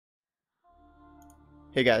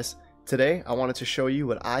Hey guys, today I wanted to show you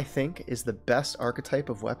what I think is the best archetype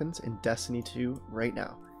of weapons in Destiny 2 right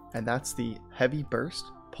now, and that's the Heavy Burst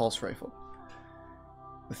Pulse Rifle.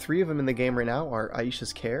 The three of them in the game right now are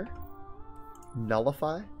Aisha's Care,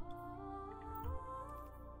 Nullify,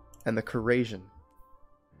 and the Corrasion.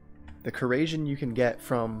 The Corrasion you can get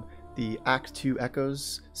from the Act 2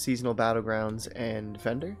 Echoes, Seasonal Battlegrounds, and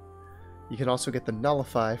Vendor. You can also get the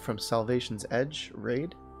Nullify from Salvation's Edge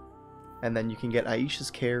Raid, and then you can get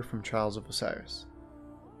Aisha's Care from Trials of Osiris.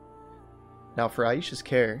 Now for Aisha's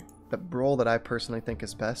Care, the role that I personally think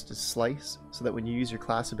is best is Slice, so that when you use your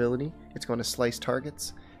class ability, it's going to slice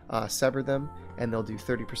targets, sever them, and they'll do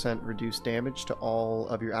 30% reduced damage to all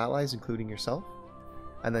of your allies, including yourself.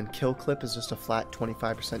 And then Kill Clip is just a flat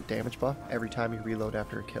 25% damage buff every time you reload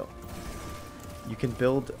after a kill. You can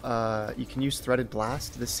you can use Threaded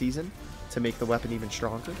Blast this season to make the weapon even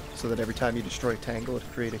stronger, so that every time you destroy Tangle it'll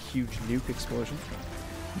create a huge nuke explosion.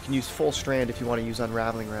 You can use Full Strand if you want to use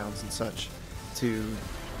Unraveling rounds and such to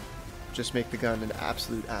just make the gun an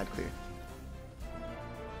absolute ad clear.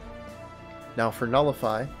 Now for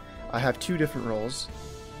Nullify, I have two different roles.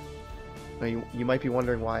 Now you might be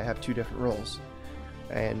wondering why I have two different roles,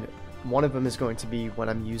 and one of them is going to be when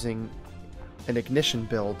I'm using an Ignition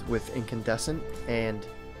build with Incandescent and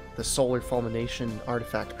the Solar Fulmination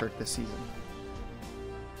artifact perk this season.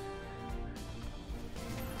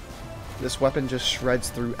 This weapon just shreds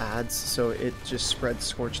through ads, so it just spreads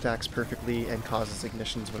Scorch stacks perfectly and causes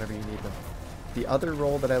ignitions whenever you need them. The other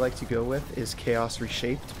role that I like to go with is Chaos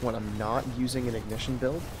Reshaped when I'm not using an Ignition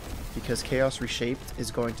build, because Chaos Reshaped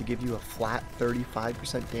is going to give you a flat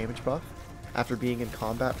 35% damage buff after being in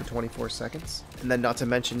combat for 24 seconds. And then not to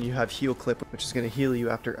mention you have Heal Clip, which is going to heal you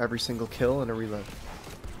after every single kill and a reload.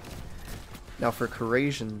 Now for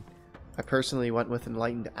Corrasion, I personally went with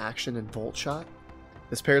Enlightened Action and Volt Shot.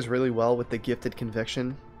 This pairs really well with the Gifted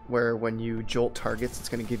Conviction, where when you jolt targets it's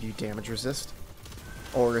going to give you damage resist.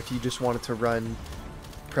 Or if you just wanted to run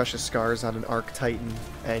Precious Scars on an Arc Titan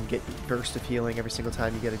and get Burst of Healing every single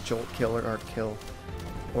time you get a jolt kill or arc kill.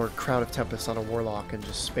 Or Crown of Tempest on a Warlock and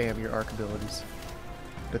just spam your arc abilities.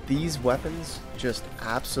 But these weapons just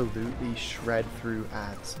absolutely shred through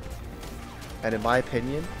ads. And in my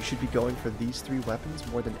opinion, you should be going for these three weapons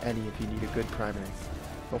more than any if you need a good primary.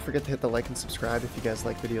 Don't forget to hit the like and subscribe if you guys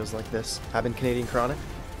like videos like this. I've been Canadian Chronic.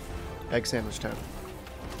 Egg Sandwich Time.